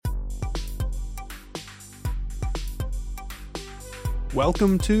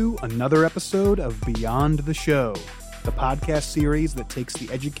Welcome to another episode of Beyond the Show, the podcast series that takes the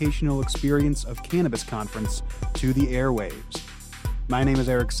educational experience of Cannabis Conference to the airwaves. My name is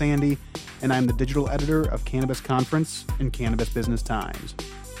Eric Sandy, and I'm the digital editor of Cannabis Conference and Cannabis Business Times.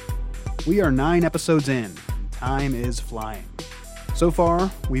 We are 9 episodes in, and time is flying. So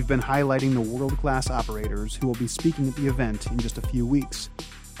far, we've been highlighting the world-class operators who will be speaking at the event in just a few weeks,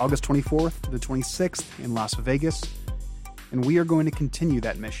 August 24th to the 26th in Las Vegas, and we are going to continue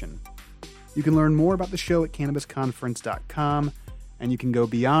that mission. You can learn more about the show at cannabisconference.com, and you can go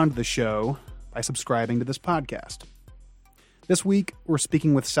beyond the show by subscribing to this podcast. This week, we're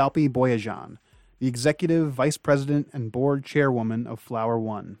speaking with Salpy Boyajian, the Executive Vice President and Board Chairwoman of Flower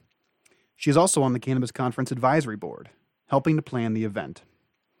One. She is also on the Cannabis Conference Advisory Board, helping to plan the event.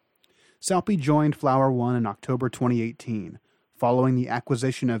 Salpy joined Flower One in October 2018, following the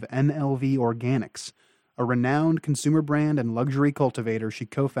acquisition of NLV Organics, a renowned consumer brand and luxury cultivator she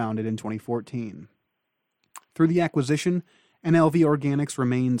co-founded in 2014. Through the acquisition, NLV Organics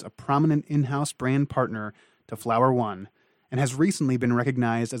remains a prominent in-house brand partner to Flower One and has recently been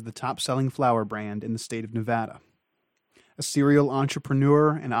recognized as the top-selling flower brand in the state of Nevada. A serial entrepreneur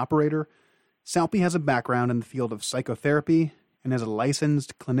and operator, Salpy has a background in the field of psychotherapy and is a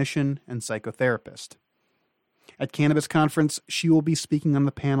licensed clinician and psychotherapist. At Cannabis Conference, she will be speaking on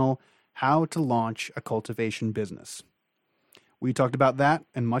the panel How to Launch a Cultivation Business. We talked about that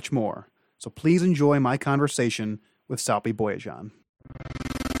and much more, so please enjoy my conversation with Salpy Boyajian.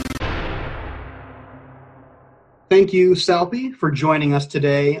 Thank you, Salpy, for joining us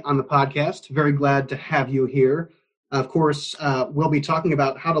today on the podcast. Very glad to have you here. Of course, we'll be talking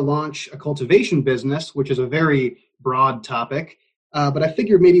about how to launch a cultivation business, which is a very broad topic, but I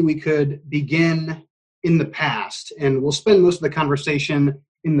figured maybe we could begin in the past, and we'll spend most of the conversation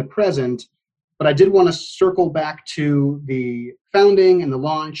in the present, but I did want to circle back to the founding and the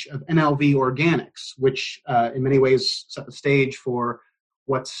launch of NLV Organics, which in many ways set the stage for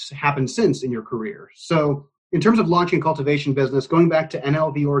what's happened since in your career. So in terms of launching cultivation business, going back to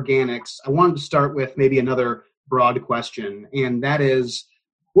NLV Organics, I wanted to start with maybe another broad question, and that is,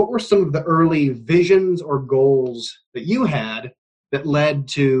 what were some of the early visions or goals that you had that led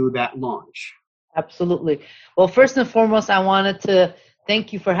to that launch? Absolutely. Well, first and foremost, I wanted to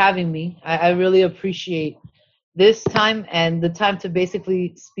thank you for having me. I really appreciate this time and the time to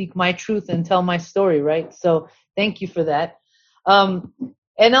basically speak my truth and tell my story, right? So thank you for that. NLV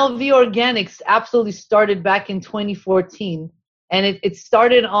Organics absolutely started back in 2014. And it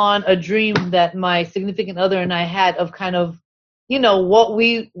started on a dream that my significant other and I had of kind of, what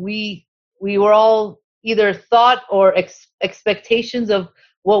we were all either thought or expectations of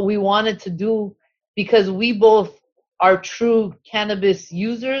what we wanted to do, because we both are true cannabis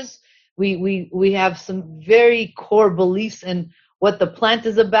users. We have some very core beliefs in what the plant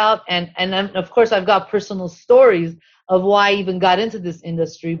is about. And of course, I've got personal stories of why I even got into this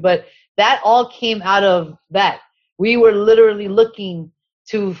industry. But that all came out of that. We were literally looking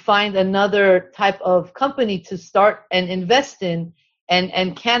to find another type of company to start and invest in.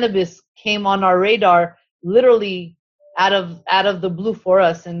 And cannabis came on our radar literally out of the blue for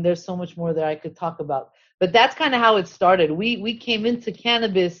us. And there's so much more that I could talk about. But that's kind of how it started. We came into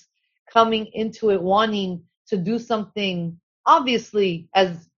cannabis, coming into it wanting to do something, obviously,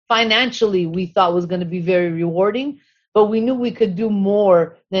 as financially we thought was going to be very rewarding, but we knew we could do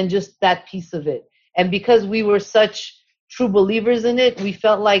more than just that piece of it. And because we were such true believers in it, we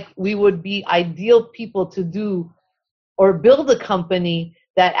felt like we would be ideal people to do or build a company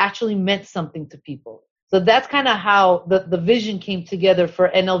that actually meant something to people. So that's kind of how the vision came together for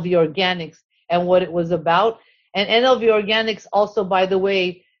NLV Organics and what it was about. And NLV Organics also, by the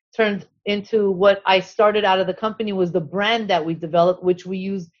way, turned into what I started out of the company was the brand that we developed, which we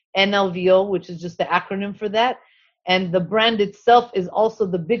use NLVO, which is just the acronym for that. And the brand itself is also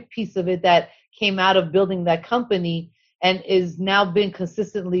the big piece of it that came out of building that company and is now been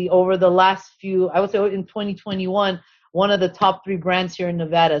consistently over the last few, I would say in 2021, one of the top 3 brands here in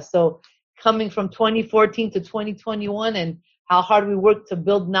Nevada. So coming from 2014 to 2021 and how hard we worked to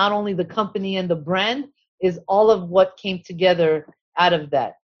build not only the company and the brand is all of what came together out of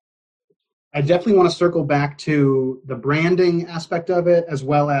that. I definitely want to circle back to the branding aspect of it, as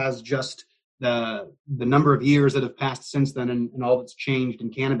well as just the number of years that have passed since then and all that's changed in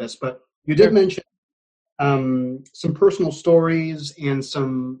cannabis. But you did mention some personal stories and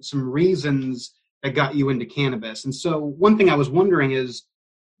some reasons that got you into cannabis. And so one thing I was wondering is,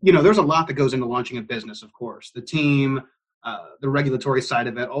 there's a lot that goes into launching a business, of course, the team, the regulatory side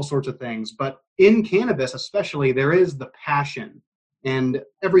of it, all sorts of things. But in cannabis especially, there is the passion. And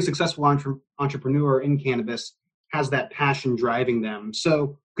every successful entrepreneur in cannabis has that passion driving them.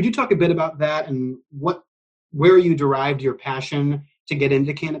 So could you talk a bit about that and where you derived your passion to get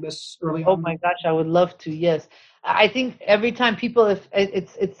into cannabis early Oh on? my gosh, I would love to. Yes, I think every time people, if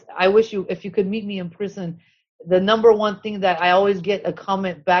it's, I wish you, if you could meet me in person, the number one thing that I always get a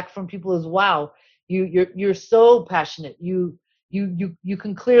comment back from people is, "Wow, you're so passionate. You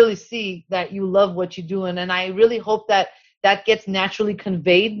can clearly see that you love what you do," and I really hope that that gets naturally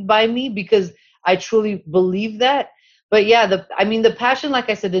conveyed by me because I truly believe that. But yeah, the passion, like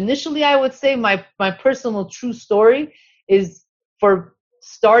I said, initially I would say my personal true story is for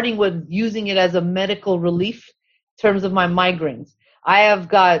starting with using it as a medical relief in terms of my migraines. I have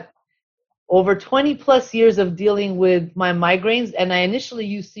got over 20 plus years of dealing with my migraines, and I initially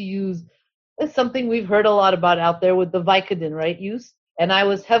used to use, it's something we've heard a lot about out there with the Vicodin, right? Use. And I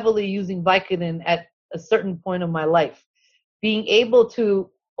was heavily using Vicodin at a certain point of my life. Being able to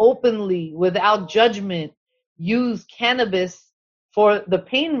openly, without judgment, use cannabis for the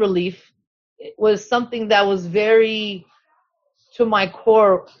pain relief was something that was very, to my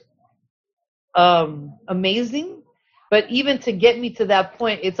core, amazing. But even to get me to that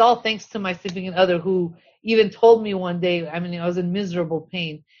point, it's all thanks to my significant other who even told me one day, I mean, I was in miserable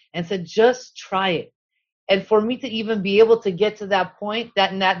pain and said, just try it. And for me to even be able to get to that point,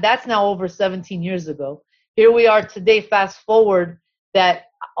 that's now over 17 years ago. Here we are today, fast forward, that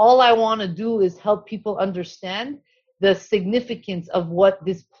all I want to do is help people understand the significance of what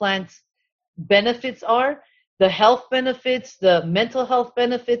this plant's benefits are, the health benefits, the mental health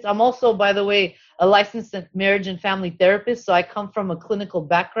benefits. I'm also, by the way, a licensed marriage and family therapist, so I come from a clinical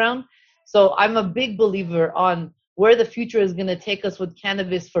background. So I'm a big believer on where the future is going to take us with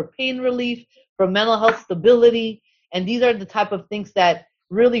cannabis for pain relief, for mental health stability. And these are the type of things that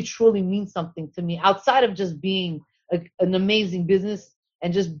really, truly mean something to me outside of just being an amazing business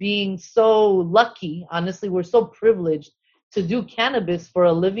and just being so lucky. Honestly, we're so privileged to do cannabis for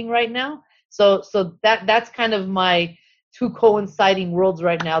a living right now. So that's kind of my two coinciding worlds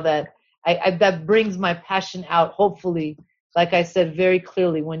right now that that brings my passion out, hopefully, like I said, very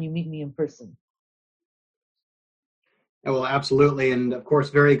clearly when you meet me in person. Oh, well, absolutely, and of course,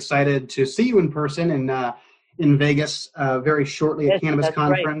 very excited to see you in person in Vegas very shortly at Yes, Cannabis that's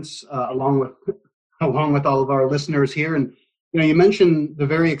right. Conference, along with all of our listeners here. And you mentioned the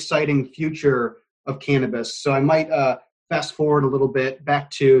very exciting future of cannabis. So I might fast forward a little bit back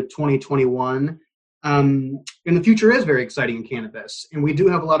to 2021. And the future is very exciting in cannabis, and we do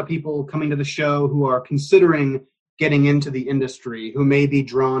have a lot of people coming to the show who are considering getting into the industry, who may be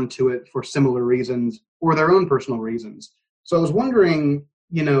drawn to it for similar reasons or their own personal reasons. So I was wondering,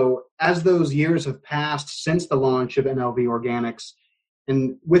 as those years have passed since the launch of NLV Organics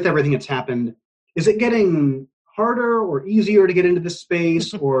and with everything that's happened, is it getting harder or easier to get into this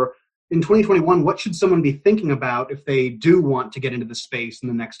space? Or in 2021, what should someone be thinking about if they do want to get into the space in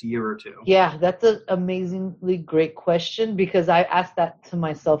the next year or two? Yeah, that's an amazingly great question because I ask that to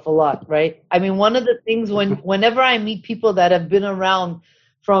myself a lot, right? I mean, one of the things whenever I meet people that have been around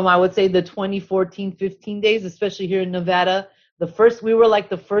from, I would say, the 2014, 15 days, especially here in Nevada, we were like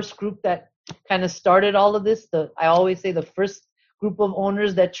the first group that kind of started all of this. I always say the first group of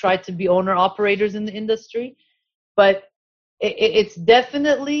owners that tried to be owner operators in the industry. But it's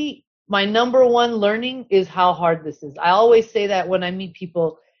definitely my number one learning is how hard this is. I always say that when I meet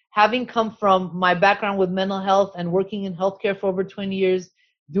people, having come from my background with mental health and working in healthcare for over 20 years,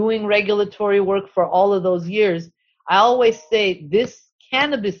 doing regulatory work for all of those years, I always say this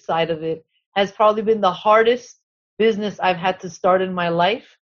cannabis side of it has probably been the hardest business I've had to start in my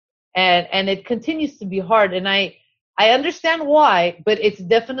life. And it continues to be hard. And I understand why, but it's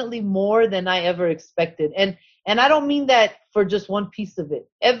definitely more than I ever expected. And I don't mean that for just one piece of it.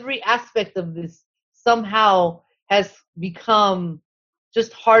 Every aspect of this somehow has become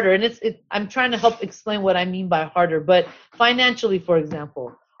just harder. And I'm trying to help explain what I mean by harder. But financially, for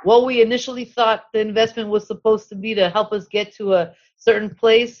example, what we initially thought the investment was supposed to be to help us get to a certain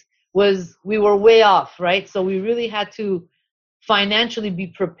place we were way off, right? So we really had to financially be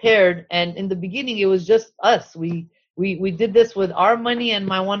prepared. And in the beginning, it was just us. We did this with our money and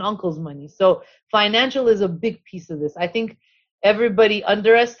my one uncle's money. So financial is a big piece of this. I think everybody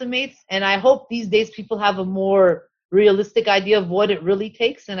underestimates, and I hope these days people have a more realistic idea of what it really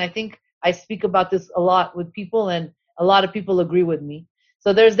takes. And I think I speak about this a lot with people, and a lot of people agree with me.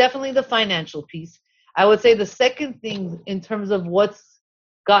 So there's definitely the financial piece. I would say the second thing in terms of what's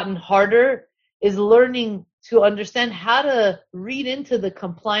gotten harder is learning to understand how to read into the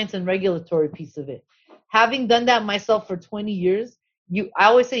compliance and regulatory piece of it. Having done that myself for 20 years, I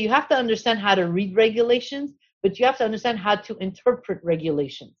always say you have to understand how to read regulations, but you have to understand how to interpret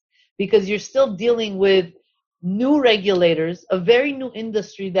regulations because you're still dealing with new regulators, a very new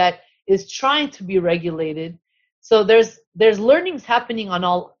industry that is trying to be regulated. So there's learnings happening on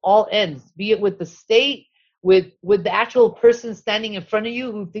all ends, be it with the state, with the actual person standing in front of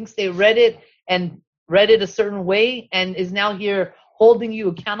you who thinks they read it and read it a certain way and is now here holding you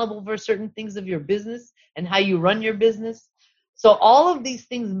accountable for certain things of your business and how you run your business. So all of these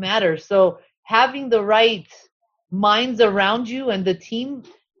things matter. So having the right minds around you and the team,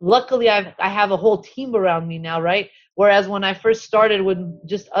 luckily I have a whole team around me now, right? Whereas when I first started with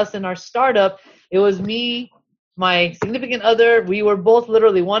just us and our startup, it was me, my significant other. We were both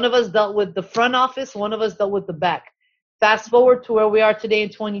literally, one of us dealt with the front office, one of us dealt with the back. Fast forward to where we are today in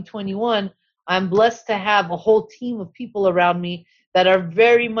 2021, I'm blessed to have a whole team of people around me that are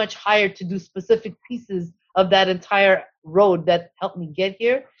very much hired to do specific pieces of that entire road that helped me get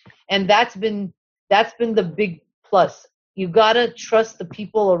here. And that's been the big plus. You gotta trust the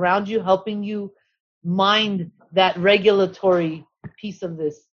people around you helping you mind that regulatory piece of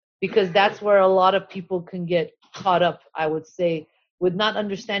this, because that's where a lot of people can get caught up, I would say, with not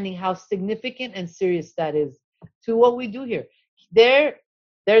understanding how significant and serious that is to what we do here.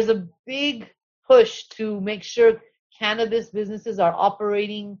 There's a big push to make sure cannabis businesses are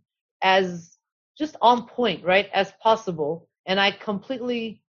operating as just on point, right, as possible. And I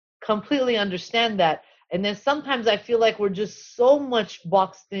completely understand that. And then sometimes I feel like we're just so much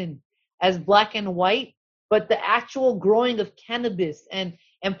boxed in as black and white, but the actual growing of cannabis and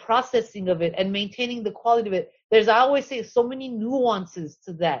processing of it and maintaining the quality of it, I always say, so many nuances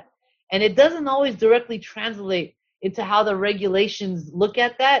to that. And it doesn't always directly translate into how the regulations look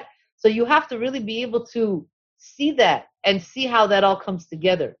at that. So you have to really be able to see that and see how that all comes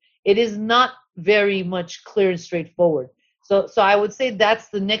together. It is not very much clear and straightforward. So I would say that's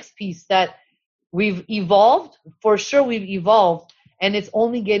the next piece, that we've evolved. For sure we've evolved, and it's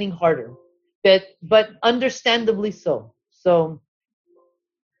only getting harder. But understandably so. So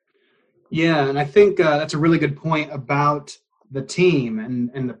yeah, and I think that's a really good point about the team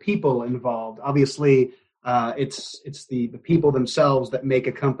and the people involved. Obviously, it's the people themselves that make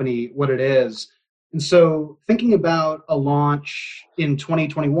a company what it is. And so thinking about a launch in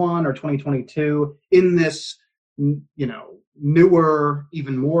 2021 or 2022 in this, newer,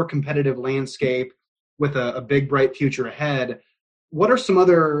 even more competitive landscape with a big, bright future ahead, what are some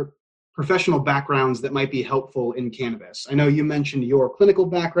other professional backgrounds that might be helpful in cannabis? I know you mentioned your clinical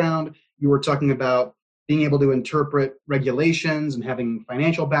background. You were talking about being able to interpret regulations and having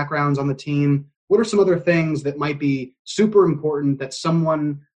financial backgrounds on the team. What are some other things that might be super important that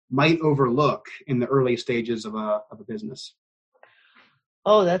someone might overlook in the early stages of a business?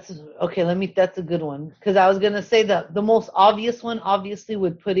 Oh, that's okay. That's a good one. Because I was going to say that the most obvious one, obviously,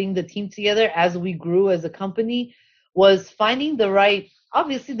 with putting the team together as we grew as a company, was finding the right,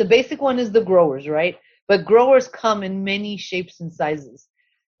 obviously, the basic one is the growers, right? But growers come in many shapes and sizes.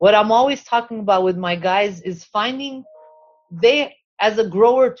 What I'm always talking about with my guys is finding as a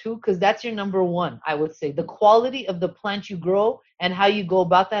grower too, because that's your number one, I would say, the quality of the plant you grow and how you go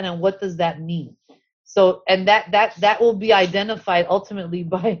about that and what does that mean. So, and that will be identified ultimately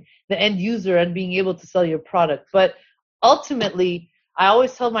by the end user and being able to sell your product. But ultimately, I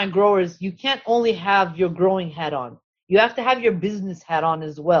always tell my growers, you can't only have your growing hat on. You have to have your business hat on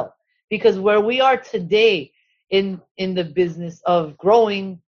as well. Because where we are today in the business of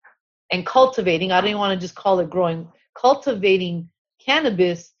growing and cultivating, I don't even want to just call it growing, cultivating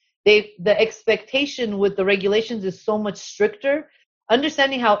cannabis, the expectation with the regulations is so much stricter.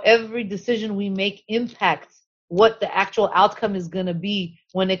 Understanding how every decision we make impacts what the actual outcome is going to be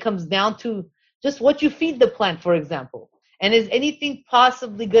when it comes down to just what you feed the plant, for example. And is anything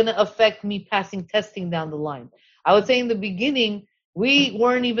possibly going to affect me passing testing down the line? I would say in the beginning, we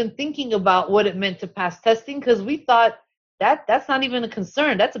weren't even thinking about what it meant to pass testing, because we thought that's not even a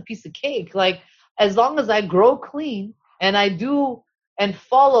concern. That's a piece of cake. Like, as long as I grow clean and I do and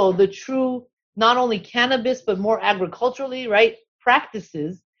follow the true, not only cannabis, but more agriculturally, right,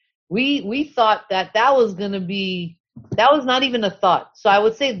 practices, we thought that was going to be, that was not even a thought. So I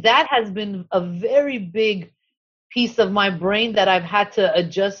would say that has been a very big piece of my brain that I've had to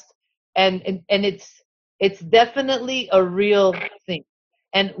adjust, and it's definitely a real thing.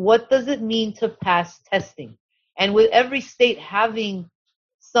 And what does it mean to pass testing? And with every state having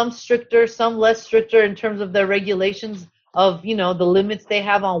some stricter, some less stricter in terms of their regulations of, the limits they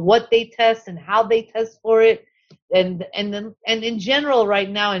have on what they test and how they test for it. And in general right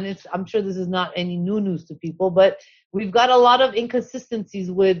now, and I'm sure this is not any new news to people, but we've got a lot of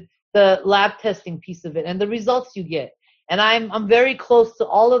inconsistencies with the lab testing piece of it and the results you get. And I'm very close to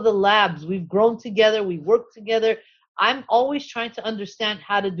all of the labs. We've grown together. We work together. I'm always trying to understand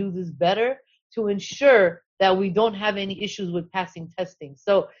how to do this better to ensure that we don't have any issues with passing testing.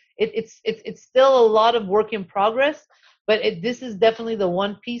 So it's still a lot of work in progress, but this is definitely the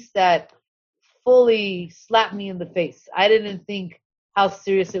one piece that fully slapped me in the face. I didn't think how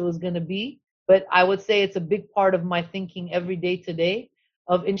serious it was going to be, but I would say it's a big part of my thinking every day today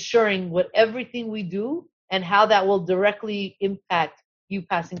of ensuring what everything we do and how that will directly impact you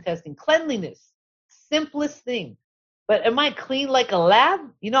passing testing. Cleanliness, simplest thing. But am I clean like a lab?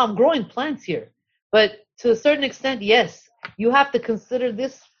 I'm growing plants here. But to a certain extent, yes, you have to consider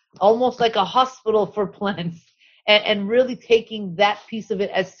this almost like a hospital for plants and really taking that piece of it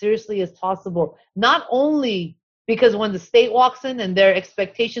as seriously as possible. Not only because when the state walks in and their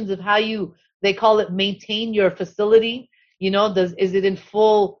expectations of how they call it maintain your facility, is it in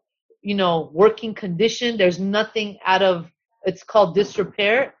full, working condition? There's nothing it's called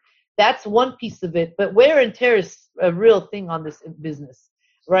disrepair. That's one piece of it. But wear and tear is a real thing on this business,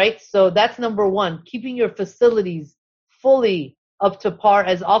 right? So that's number one, keeping your facilities fully up to par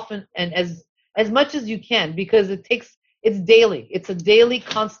as often and as much as you can, because it's daily. It's a daily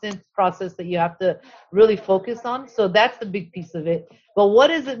constant process that you have to really focus on. So that's the big piece of it. But what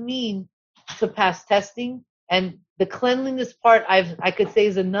does it mean to pass testing? And the cleanliness part, I could say,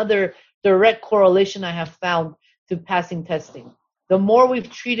 is another direct correlation I have found to passing testing. The more we've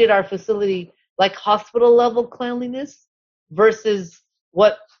treated our facility like hospital level cleanliness versus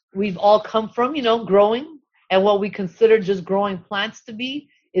what we've all come from, growing, and what we consider just growing plants to be,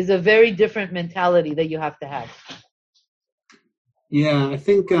 is a very different mentality that you have to have. Yeah, I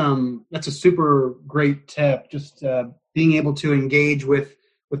think that's a super great tip, just being able to engage with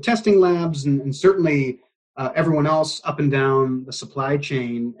testing labs and certainly everyone else up and down the supply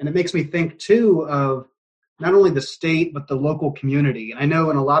chain. And it makes me think, too, of not only the state, but the local community. And I know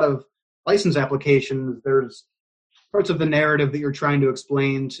in a lot of license applications, there's parts of the narrative that you're trying to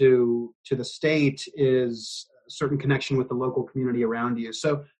explain to the state is a certain connection with the local community around you.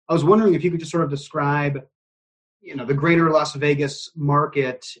 So I was wondering if you could just sort of describe, the greater Las Vegas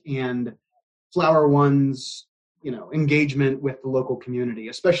market and Flower One's, engagement with the local community,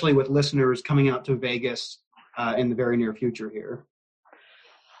 especially with listeners coming out to Vegas in the very near future here.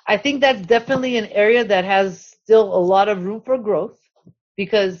 I think that's definitely an area that has still a lot of room for growth,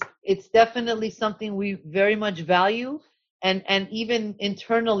 because it's definitely something we very much value, and even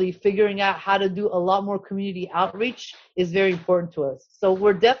internally figuring out how to do a lot more community outreach is very important to us. So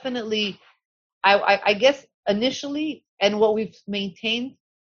we're definitely, I guess initially, and what we've maintained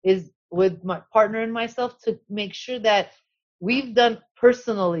is with my partner and myself to make sure that we've done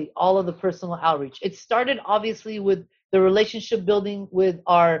personally all of the personal outreach. It started obviously with the relationship building with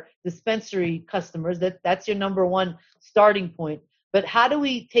our dispensary customers. That's your number one starting point. But how do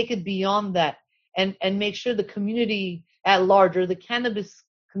we take it beyond that and make sure the community at large, or the cannabis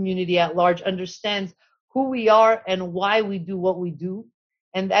community at large, understands who we are and why we do what we do?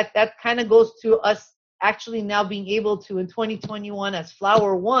 And that kind of goes to us actually now being able to, in 2021 as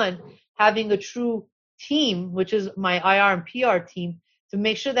Flower One, having a true team, which is my IR and PR team, to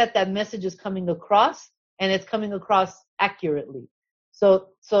make sure that message is coming across, and it's coming across accurately. So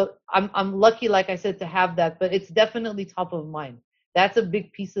I'm lucky, like I said, to have that, but it's definitely top of mind. That's a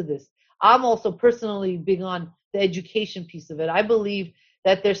big piece of this. I'm also personally big on the education piece of it. I believe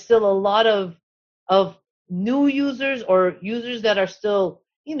that there's still a lot of new users, or users that are still,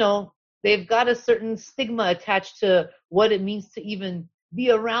 they've got a certain stigma attached to what it means to even be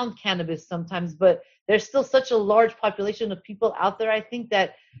around cannabis sometimes, but there's still such a large population of people out there, I think,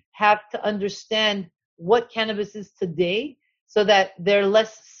 that have to understand what cannabis is today, so that they're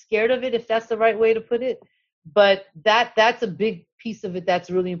less scared of it, if that's the right way to put it. But that's a big piece of it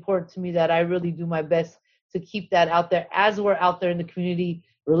that's really important to me, that I really do my best to keep that out there as we're out there in the community,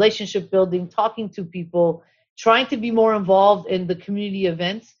 relationship building, talking to people, trying to be more involved in the community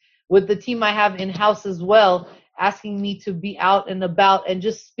events with the team I have in-house as well, asking me to be out and about and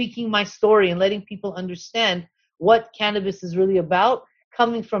just speaking my story and letting people understand what cannabis is really about,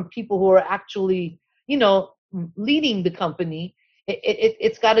 coming from people who are actually, leading the company.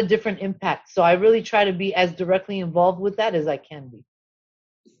 It's got a different impact. So I really try to be as directly involved with that as I can be.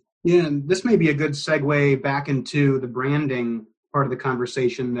 Yeah, and this may be a good segue back into the branding part of the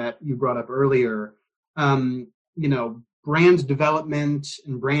conversation that you brought up earlier. Brand development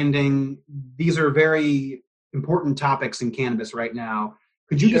and branding, these are very important topics in cannabis right now.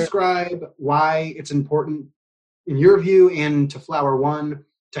 Could you describe why it's important, in your view, and to Flower One,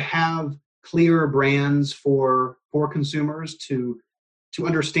 to have clear brands for consumers to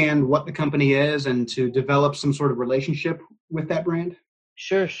understand what the company is and to develop some sort of relationship with that brand?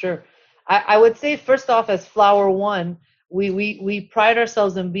 Sure. I would say, first off, as Flower One, we pride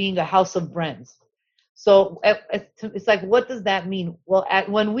ourselves in being a house of brands. So it's like, what does that mean? Well,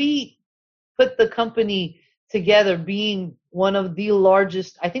 when we put the company together, being one of the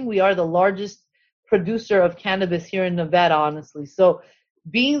largest, I think we are the largest producer of cannabis here in Nevada, honestly. So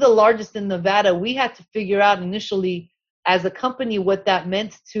being the largest in Nevada, we had to figure out initially as a company what that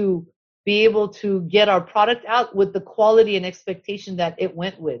meant to be able to get our product out with the quality and expectation that it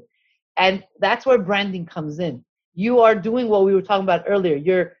went with. And that's where branding comes in. You are doing what we were talking about earlier.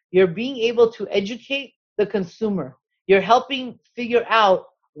 You're being able to educate the consumer. You're helping figure out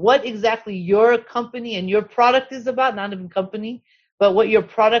what exactly your company and your product is about, not even company, but what your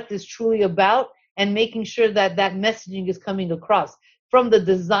product is truly about, and making sure that that messaging is coming across from the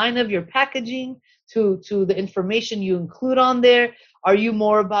design of your packaging to the information you include on there. Are you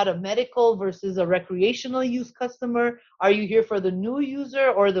more about a medical versus a recreational use customer? Are you here for the new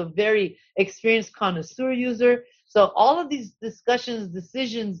user or the very experienced connoisseur user? So all of these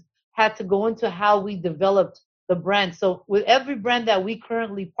decisions had to go into how we developed the brand. So with every brand that we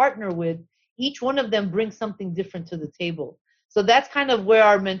currently partner with, each one of them brings something different to the table. So that's kind of where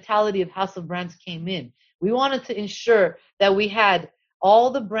our mentality of House of Brands came in. We wanted to ensure that we had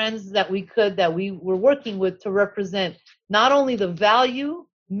all the brands that we were working with to represent not only the value,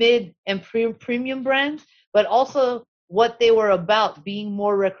 mid, and premium brands, but also what they were about, being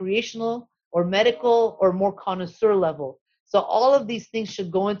more recreational or medical or more connoisseur level. So all of these things should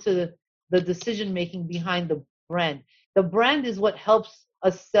go into the decision making behind the brand. The brand is what helps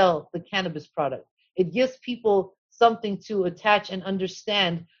us sell the cannabis product. It gives people something to attach and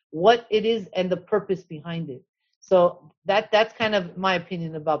understand what it is and the purpose behind it. So that's kind of my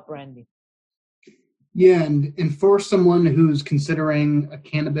opinion about branding. Yeah, and for someone who's considering a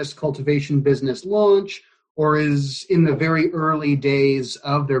cannabis cultivation business launch or is in the very early days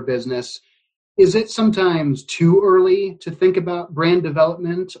of their business, is it sometimes too early to think about brand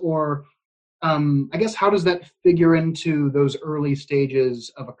development? Or I guess, how does that figure into those early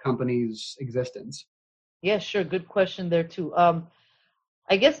stages of a company's existence? Yeah, sure. Good question there too.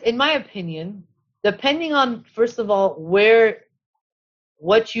 I guess in my opinion, depending on, first of all,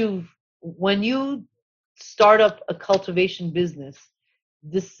 when you start up a cultivation business,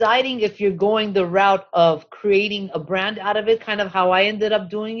 deciding if you're going the route of creating a brand out of it, kind of how I ended up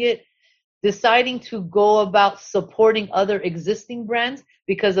doing it, deciding to go about supporting other existing brands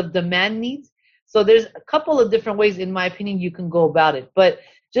because of demand needs. So there's a couple of different ways, in my opinion, you can go about it. But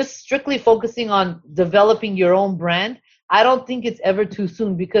just strictly focusing on developing your own brand, I don't think it's ever too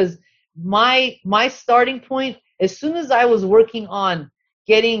soon, because my starting point, as soon as I was working on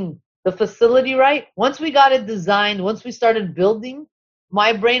getting the facility right, once we got it designed, once we started building,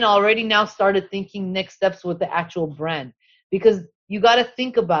 my brain already now started thinking next steps with the actual brand. Because you got to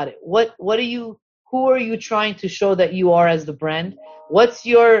think about it. Who are you trying to show that you are as the brand? What's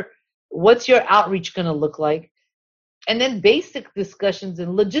your outreach going to look like? And then basic discussions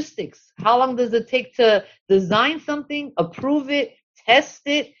and logistics. How long does it take to design something, approve it, test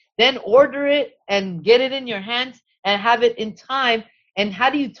it, then order it and get it in your hands and have it in time? And how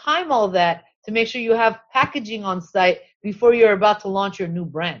do you time all that to make sure you have packaging on site before you're about to launch your new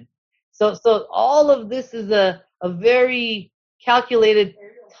brand? So all of this is a very calculated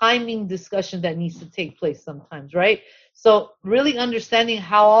timing discussion that needs to take place sometimes, right? So really understanding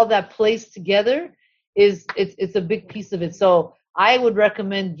how all that plays together it's a big piece of it. So I would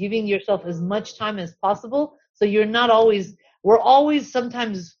recommend giving yourself as much time as possible, so we're always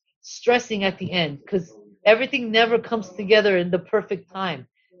sometimes stressing at the end, because everything never comes together in the perfect time.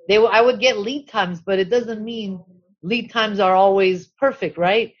 I would get lead times, but it doesn't mean lead times are always perfect,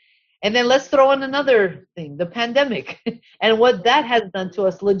 right? And then let's throw in another thing, the pandemic, and what that has done to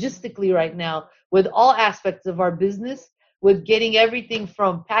us logistically right now with all aspects of our business, with getting everything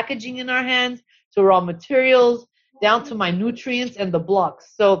from packaging in our hands to raw materials, down to my nutrients and the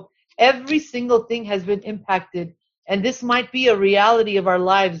blocks. So every single thing has been impacted, and this might be a reality of our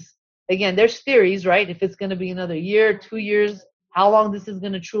lives. Again, there's theories, right? If it's going to be another year, 2 years, how long this is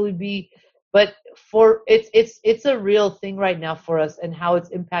going to truly be. But it's a real thing right now for us, and how it's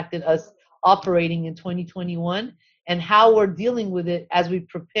impacted us operating in 2021 and how we're dealing with it as we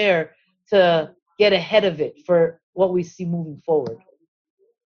prepare to get ahead of it for what we see moving forward.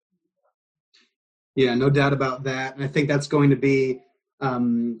 Yeah, no doubt about that. And I think that's going to be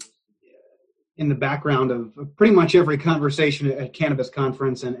in the background of pretty much every conversation at Cannabis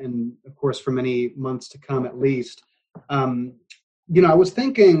Conference and of course, for many months to come at least. I was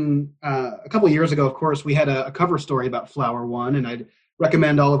thinking a couple of years ago, of course, we had a cover story about Flower One, and I'd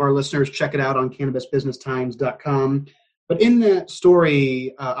recommend all of our listeners check it out on cannabisbusinesstimes.com. But in that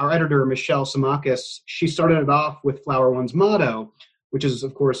story, our editor, Michelle Samakis, she started it off with Flower One's motto, which is,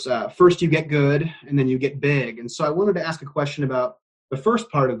 of course, first you get good and then you get big. And so I wanted to ask a question about the first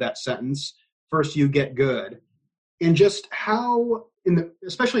part of that sentence, first you get good, and just how,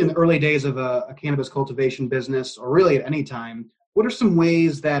 especially in the early days of a cannabis cultivation business, or really at any time, what are some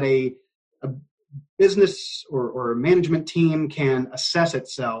ways that a business or a management team can assess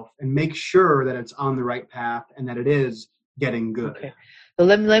itself and make sure that it's on the right path and that it is getting good? Okay. So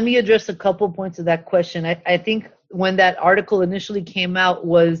let me address a couple points of that question. I think when that article initially came out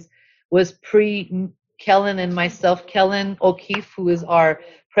was pre Kellen and myself. Kellen O'Keefe, who is our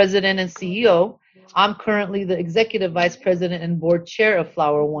president and CEO. I'm currently the executive vice president and board chair of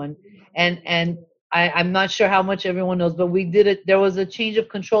Flower One. And I'm not sure how much everyone knows, but we did it. There was a change of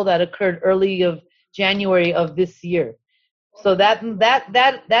control that occurred early of January of this year. So that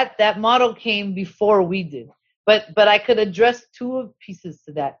model came before we did. But I could address two pieces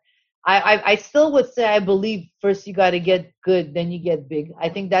to that. I still would say I believe first you got to get good, then you get big. I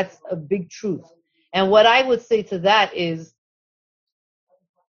think that's a big truth. And what I would say to that is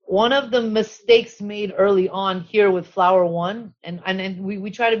one of the mistakes made early on here with Flower One, and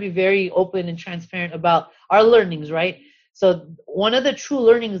we try to be very open and transparent about our learnings, right? So one of the true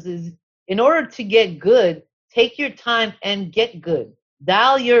learnings is in order to get good, take your time and get good.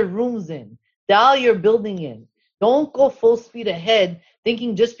 Dial your rooms in. Dial your building in. Don't go full speed ahead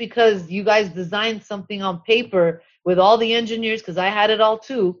thinking just because you guys designed something on paper with all the engineers, because I had it all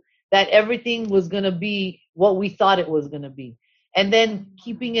too, that everything was going to be what we thought it was going to be. And then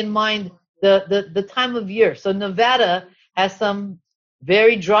keeping in mind the time of year. So Nevada has some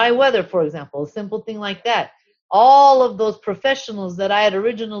very dry weather, for example, a simple thing like that. All of those professionals that I had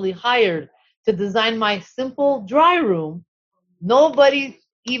originally hired to design my simple dry room, nobody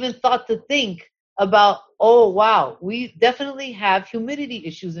even thought to think about, oh, wow, we definitely have humidity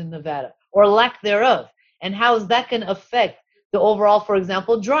issues in Nevada or lack thereof. And how is that going to affect the overall, for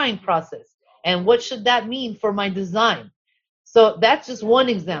example, drying process? And what should that mean for my design? So that's just one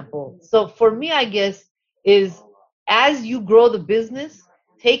example. So for me, I guess, is as you grow the business,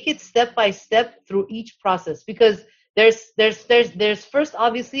 take it step by step through each process, because there's first,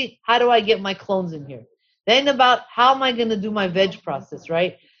 obviously, how do I get my clones in here? Then about how am I going to do my veg process,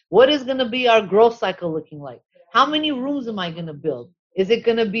 right? What is going to be our growth cycle looking like? How many rooms am I going to build? Is it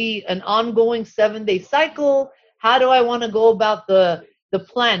going to be an ongoing 7-day cycle? How do I want to go about the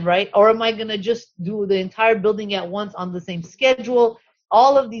plan, right? Or am I going to just do the entire building at once on the same schedule?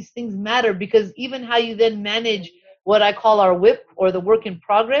 All of these things matter, because even how you then manage what I call our WIP, or the work in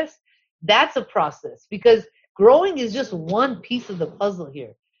progress, that's a process, because growing is just one piece of the puzzle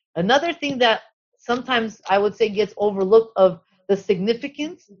here. Another thing that sometimes I would say gets overlooked of the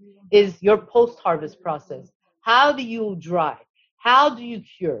significance is your post-harvest process. How do you dry? How do you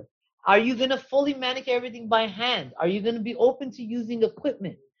cure? Are you going to fully manicure everything by hand? Are you going to be open to using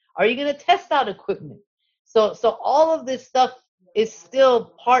equipment? Are you going to test out equipment? So all of this stuff is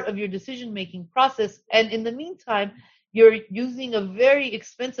still part of your decision-making process. And in the meantime, you're using a very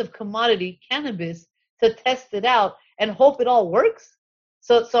expensive commodity, cannabis, to test it out and hope it all works.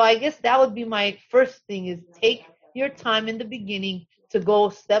 So I guess that would be my first thing, is take your time in the beginning to go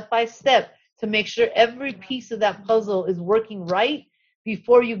step by step to make sure every piece of that puzzle is working right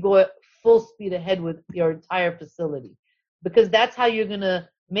before you go at full speed ahead with your entire facility. Because that's how you're going to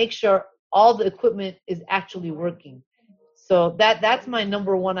make sure all the equipment is actually working. So that's my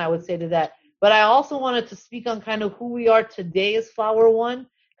number one, I would say to that. But I also wanted to speak on kind of who we are today as Flower One,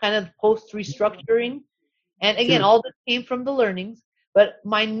 kind of post-restructuring. And again, all this came from the learnings. But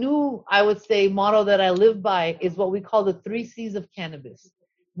my new, I would say, motto that I live by is what we call the 3 C's of cannabis.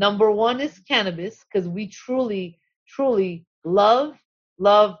 Number one is cannabis, because we truly, truly love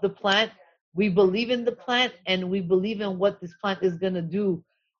the plant. We believe in the plant, and we believe in what this plant is going to do.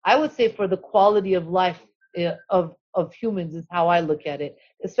 I would say for the quality of life of humans is how I look at it,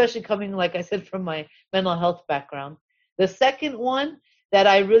 especially coming, like I said, from my mental health background. The second one that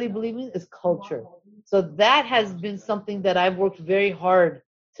I really believe in is culture. So that has been something that I've worked very hard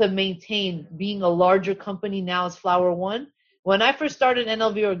to maintain, being a larger company now as Flower One. When I first started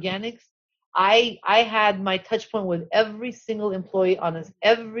NLV Organics, I had my touch point with every single employee on an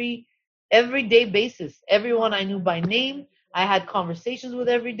everyday basis. Everyone I knew by name. I had conversations with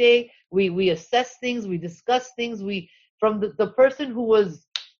every day. We assessed things. We discussed things. From the person who was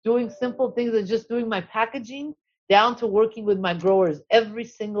doing simple things as just doing my packaging down to working with my growers every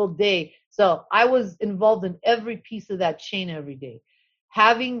single day. So I was involved in every piece of that chain every day.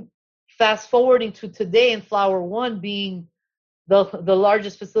 Fast forwarding to today in Flower One being the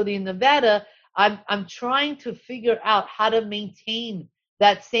largest facility in Nevada, I'm trying to figure out how to maintain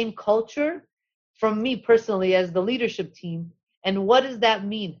that same culture from me personally as the leadership team, And what does that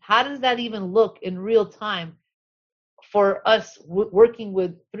mean? How does that even look in real time for us working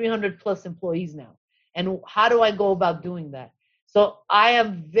with 300 plus employees now? And how do I go about doing that? So I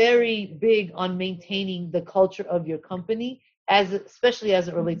am very big on maintaining the culture of your company, especially as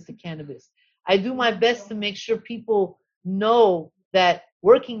it relates to cannabis. I do my best to make sure people know that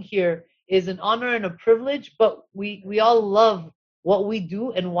working here is an honor and a privilege, but we all love what we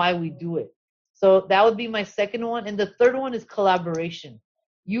do and why we do it. So that would be my second one. And the third one is collaboration.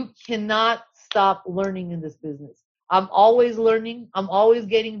 You cannot stop learning in this business. I'm always learning. I'm always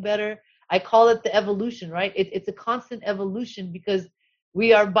getting better. I call it the evolution, right? It's a constant evolution because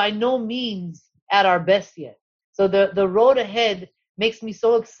we are by no means at our best yet. So the road ahead makes me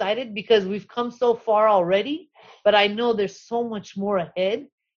so excited because we've come so far already, but I know there's so much more ahead,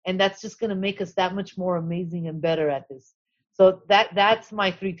 and that's just going to make us that much more amazing and better at this. So that's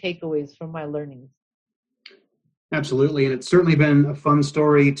my 3 takeaways from my learnings. Absolutely, and it's certainly been a fun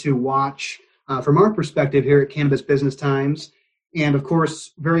story to watch from our perspective here at Cannabis Business Times. And of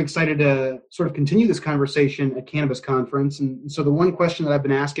course, very excited to sort of continue this conversation at Cannabis Conference. And so the one question that I've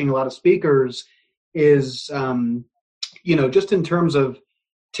been asking a lot of speakers is, just in terms of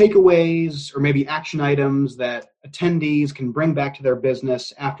takeaways or maybe action items that attendees can bring back to their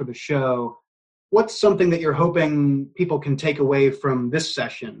business after the show, what's something that you're hoping people can take away from this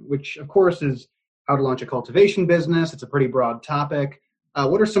session, which of course is how to launch a cultivation business. It's a pretty broad topic.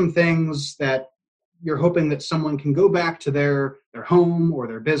 What are some things that you're hoping that someone can go back to their home or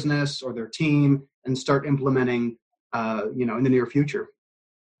their business or their team and start implementing, in the near future?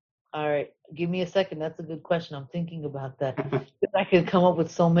 All right. Give me a second. That's a good question. I'm thinking about that. I could come up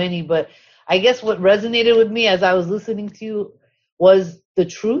with so many, but I guess what resonated with me as I was listening to you was the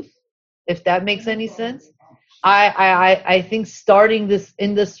truth, if that makes any sense. I think starting this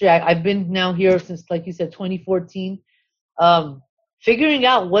industry, I've been now here since, like you said, 2014, figuring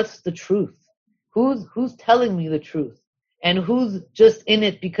out what's the truth. Who's telling me the truth and who's just in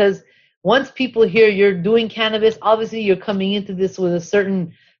it? Because once people hear you're doing cannabis, obviously you're coming into this with a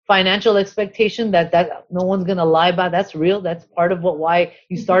certain financial expectation that no one's going to lie about. That's real. That's part of why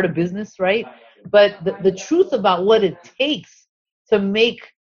you start a business, right? But the truth about what it takes to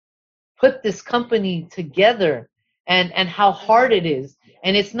put this company together and how hard it is.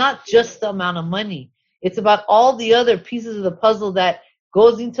 And it's not just the amount of money. It's about all the other pieces of the puzzle that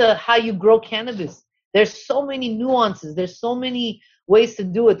goes into how you grow cannabis. There's so many nuances. There's so many ways to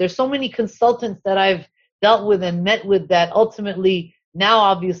do it. There's so many consultants that I've dealt with and met with that ultimately now,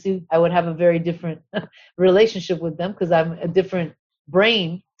 obviously, I would have a very different relationship with them because I'm a different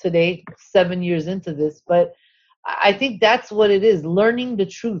brain today, 7 years into this. But I think that's what it is, learning the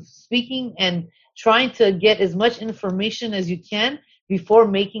truth, speaking and trying to get as much information as you can before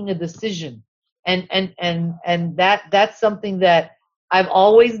making a decision. And that's something that I've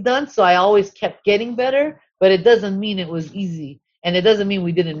always done, so I always kept getting better, but it doesn't mean it was easy, and it doesn't mean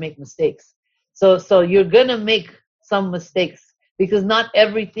we didn't make mistakes. So you're going to make some mistakes because not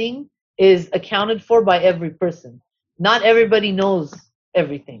everything is accounted for by every person. Not everybody knows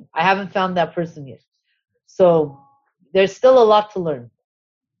everything. I haven't found that person yet. So there's still a lot to learn.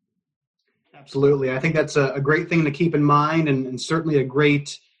 Absolutely. I think that's a great thing to keep in mind and certainly a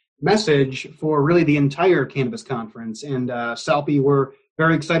great message for really the entire cannabis conference. And Salpy, we're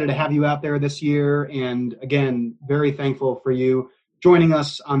very excited to have you out there this year. And again, very thankful for you joining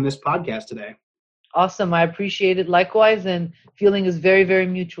us on this podcast today. Awesome. I appreciate it. Likewise. And feeling is very, very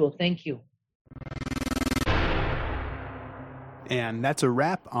mutual. Thank you. And that's a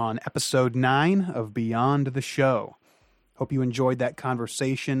wrap on episode 9 of Beyond the Show. Hope you enjoyed that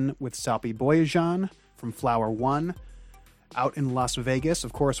conversation with Salpy Boyajian from Flower One out in Las Vegas.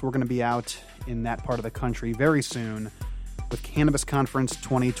 Of course, we're going to be out in that part of the country very soon with Cannabis Conference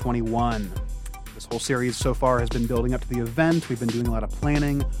 2021. This whole series so far has been building up to the event. We've been doing a lot of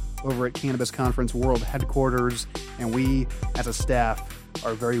planning over at Cannabis Conference World Headquarters, and we, as a staff,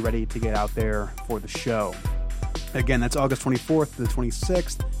 are very ready to get out there for the show. Again, that's August 24th to the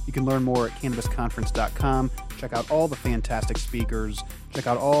 26th. You can learn more at cannabisconference.com. Check out all the fantastic speakers. Check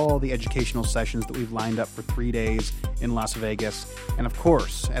out all the educational sessions that we've lined up for 3 days in Las Vegas. And of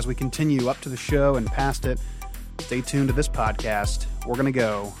course, as we continue up to the show and past it, stay tuned to this podcast. We're going to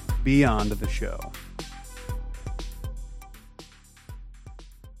go beyond the show.